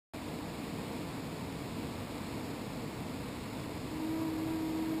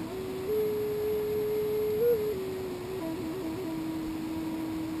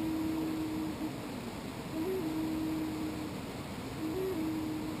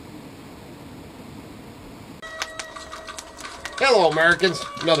Hello, Americans,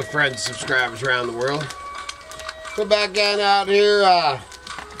 and other friends and subscribers around the world. We're back out here,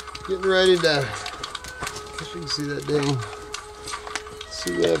 getting ready to. I guess you can see that dang.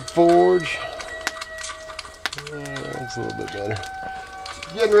 See that forge? That's a little bit better.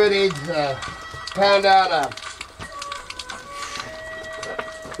 Getting ready to pound out a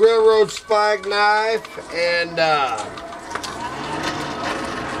railroad spike knife and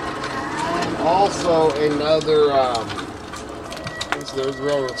also another. There's the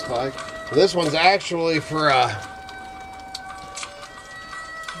railroad spike. This one's actually for a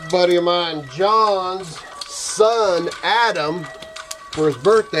buddy of mine, John's son, Adam, for his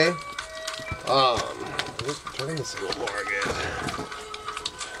birthday. Let's turn this a little more again.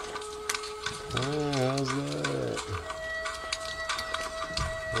 How's that?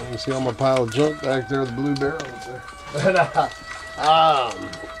 You can see all my pile of junk back there with the blue barrels there. But,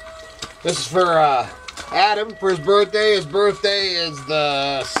 this is for Adam for his birthday. His birthday is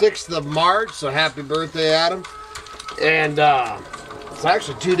the 6th of March, so happy birthday, Adam. And it's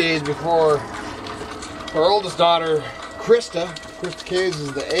actually 2 days before our oldest daughter, Krista K's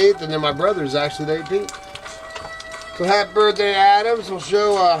is the 8th, and then my brother is actually the 18th. So happy birthday, Adam. So we'll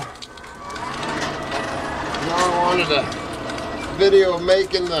show John wanted a video of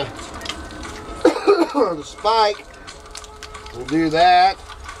making the the spike. We'll do that.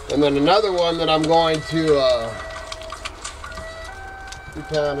 And then another one that I'm going to be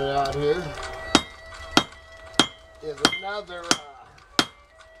pounding out here is another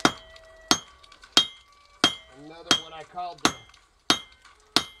what I called the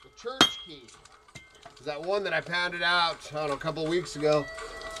church key. Is that one that I pounded out, I don't know, a couple of weeks ago.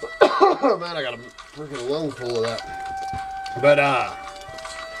 Man, I got a freaking lung full of that. But a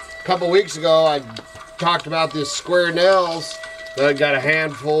couple of weeks ago, I talked about these square nails that I got a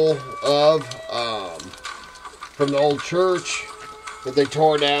handful of from the old church that they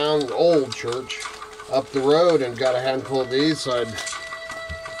tore down, the old church, up the road, and got a handful of these. So I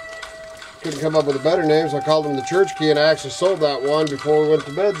couldn't come up with a better name, so I called them the church key, and I actually sold that one before we went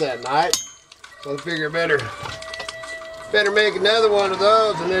to bed that night. So I figured better make another one of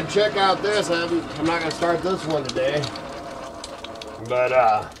those, and then check out this. I'm not going to start this one today. But,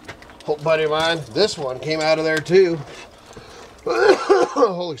 old buddy of mine, this one came out of there too.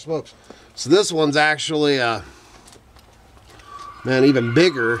 Holy smokes. So this one's actually, man, even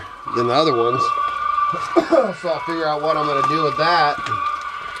bigger than the other ones. So I'll figure out what I'm going to do with that.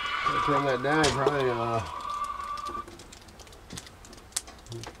 I'll turn that down, probably,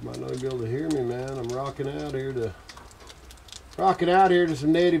 might not be able to hear me, man. I'm rocking out here to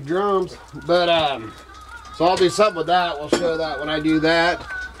some native drums. But, so I'll do something with that. We'll show that when I do that.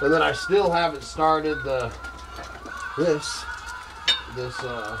 And then I still haven't started this. I'm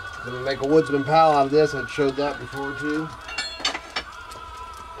gonna make a woodsman pal out of this. I showed that before too.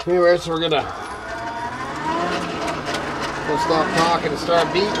 Anyway, so we're gonna stop talking and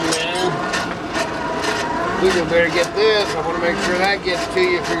start beating, man. We better get this. I want to make sure that gets to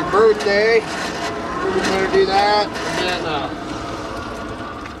you for your birthday. We better do that. And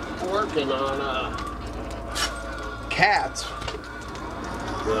then working on cats.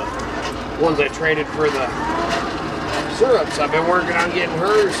 The ones I traded for the syrups. I've been working on getting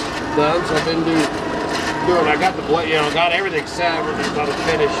hers done, so I've been doing. I got the got everything set. We're just about to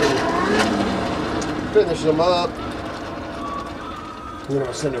finish them up. And then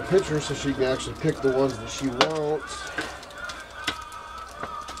I'll send her pictures so she can actually pick the ones that she wants.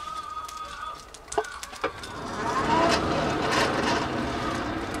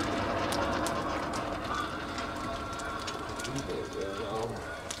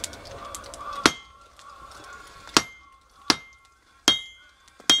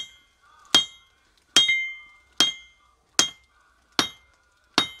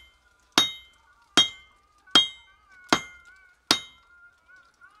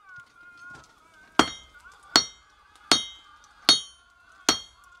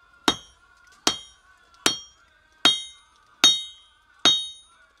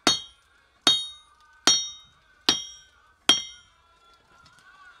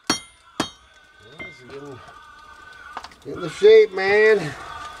 Getting the shape, man.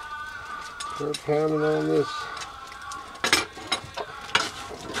 Start pounding on this.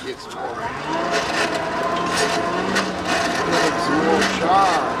 Get some more. Get some more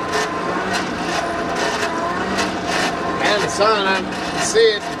char. Man, the sun, I can see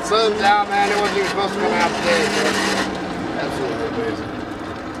it. The sun's out, man. It wasn't even supposed to come out today. Absolutely amazing.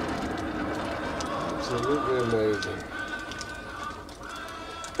 Absolutely amazing.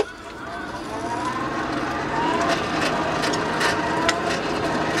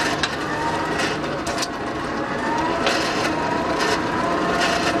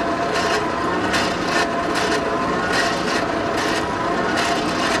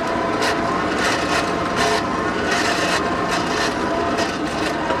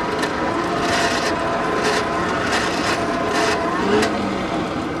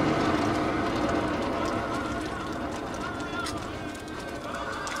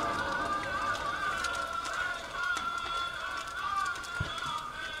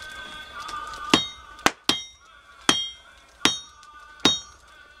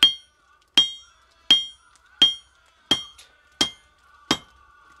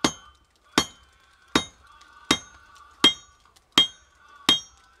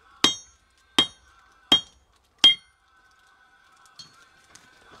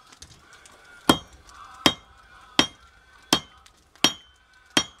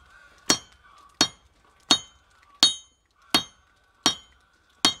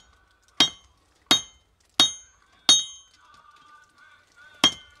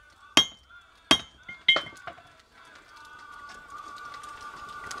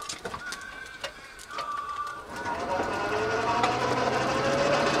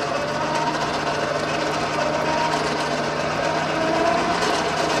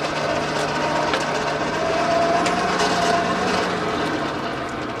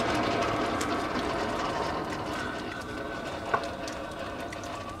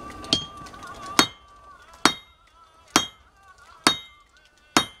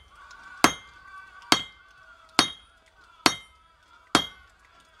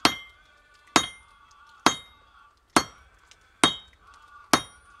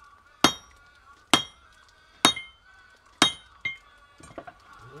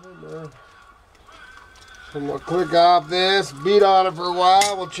 I'm gonna click off this, beat on it for a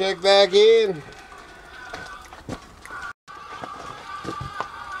while, we'll check back in.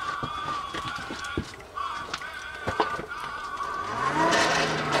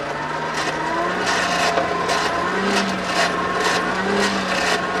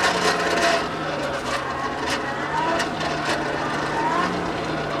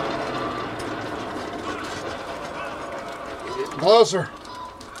 Getting closer.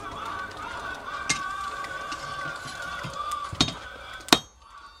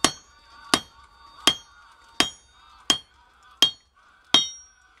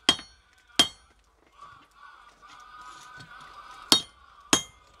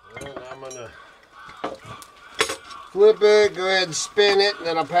 I'm gonna flip it, go ahead and spin it, and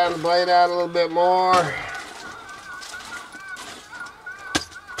then I'll pound the blade out a little bit more.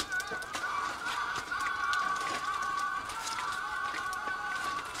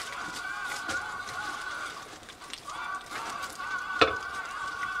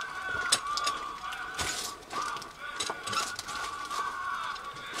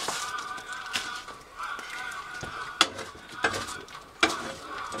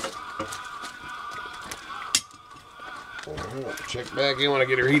 Check back in when I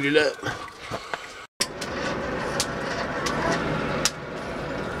get her heated up.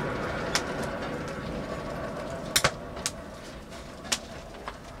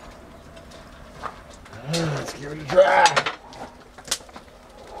 Let's give it a try.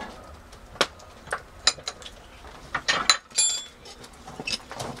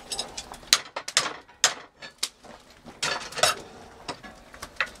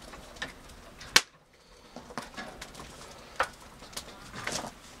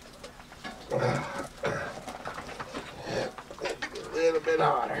 A little bit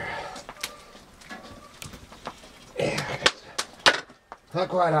hotter. Yeah, not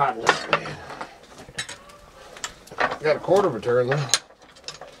quite hot enough, man. Got a quarter of a turn though.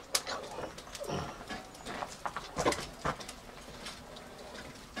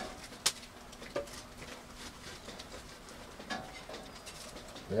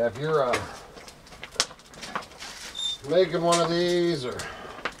 Yeah, if you're making one of these or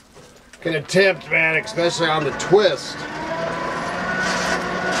can attempt, man, especially on the twist,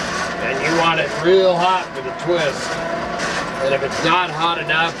 and you want it real hot for the twist, and if it's not hot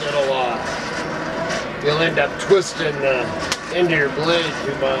enough, you'll end up twisting into your blade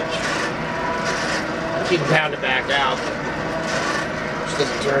too much. You can pound it back out, but it just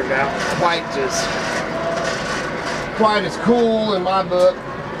doesn't turn out quite as cool in my book.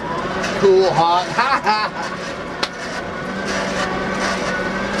 Cool, hot, ha ha.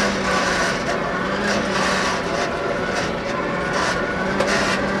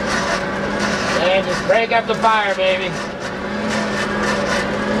 And just crank up the fire, baby.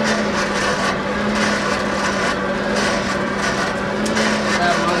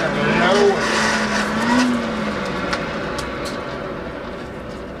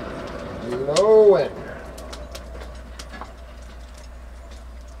 Blowing.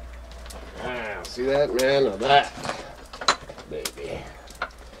 Ah, see that, man? Now that, baby.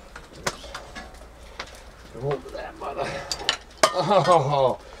 Hold that mother.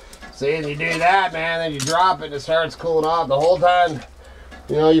 Oh. See, and you do that, man, then you drop it and it starts cooling off the whole time.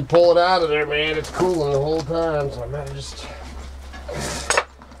 You know, you pull it out of there, man, it's cooling the whole time. So I might just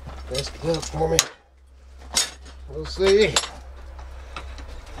rest it up for me. We'll see.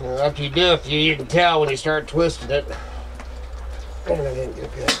 After you do it, you can tell when you start twisting it. And I didn't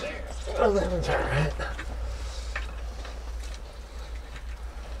get good there. Oh, that one's alright.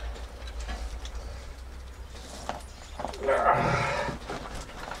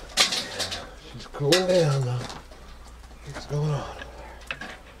 Cooling down though. What's going on?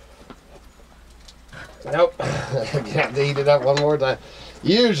 Nope. I have to heat it up one more time.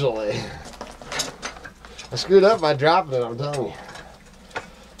 Usually, I screwed up by dropping it, I'm telling you.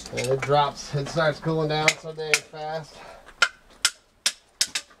 And it drops, it starts cooling down so dang fast.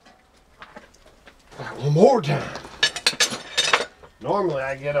 One more time. Normally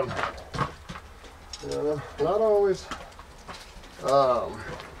I get them, not always.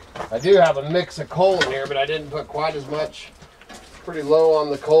 I do have a mix of coal in here, but I didn't put quite as much. Pretty low on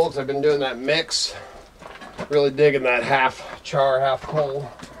the coal because I've been doing that mix. Really digging that half char, half coal.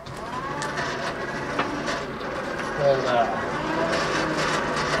 And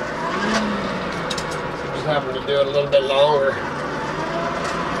just having to do it a little bit longer.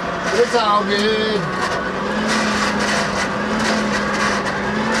 But it's all good.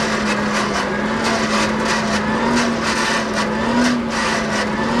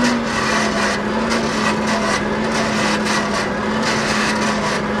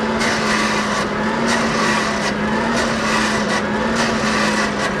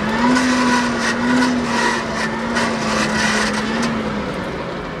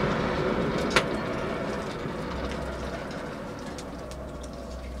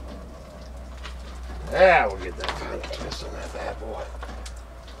 get that final twist on that bad boy.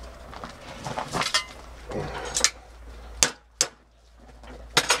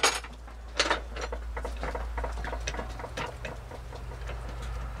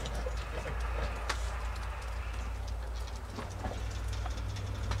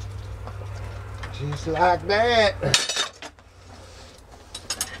 Just like that.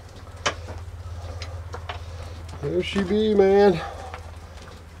 There she be, man.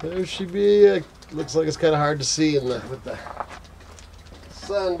 There she be. It looks like it's kind of hard to see with the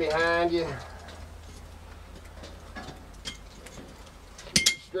sun behind you.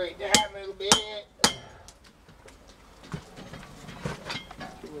 Straight down a little bit.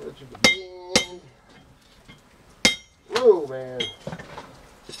 Too much of a bend. Whoa, man.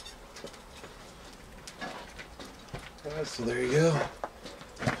 Alright, so there you go.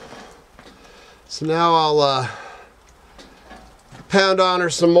 So now I'll pound on her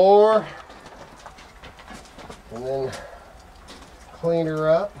some more and then clean her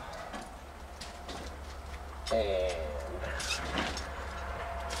up. And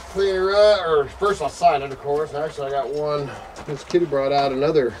clean her up, or first I'll side it, of course. Actually, I got one. This kitty brought out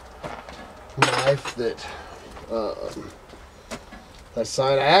another knife that I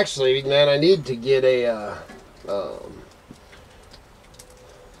signed. Actually, man, I need to get a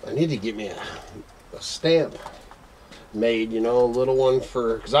I need to get me a stamp made, you know, a little one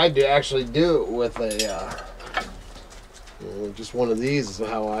for, because I actually do it with a just one of these is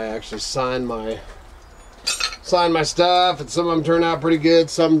how I actually sign my stuff, and some of them turn out pretty good,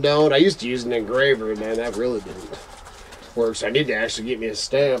 some don't. I used to use an engraver, and man, that really didn't work, so I need to actually get me a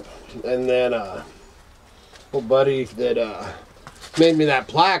stamp. And then old buddy that made me that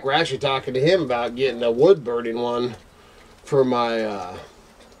plaque, we're actually talking to him about getting a wood burning one for my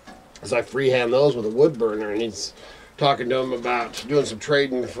as I freehand those with a wood burner, and he's talking to him about doing some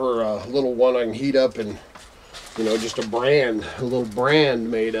trading for a little one I can heat up, and you know, just a little brand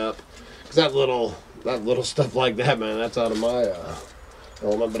made up, because that little stuff like that, man, that's out of my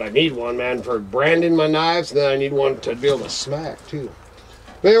element. But I need one, man, for branding my knives, and then I need one to be able to smack too.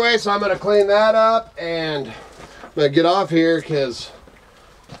 But anyway, so I'm gonna clean that up, and I'm gonna get off here because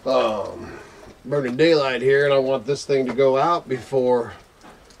burning daylight here, and I want this thing to go out before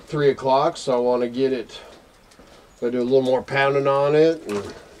 3 o'clock, so I want to get it. I do a little more pounding on it,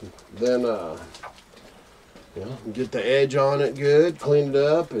 and then you know, get the edge on it good, clean it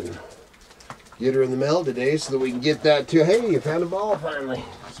up, and get her in the mail today so that we can get that too. Hey, you found a ball finally.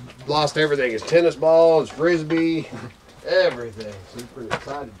 Lost everything. His tennis ball, his frisbee, everything. So I'm pretty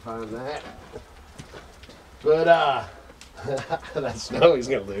excited to find that. But that snow, he's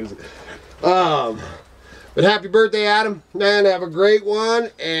gonna lose it. But happy birthday, Adam. Man, have a great one,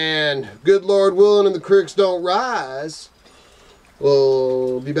 and good Lord willing and the creeks don't rise,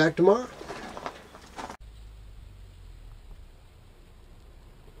 we'll be back tomorrow.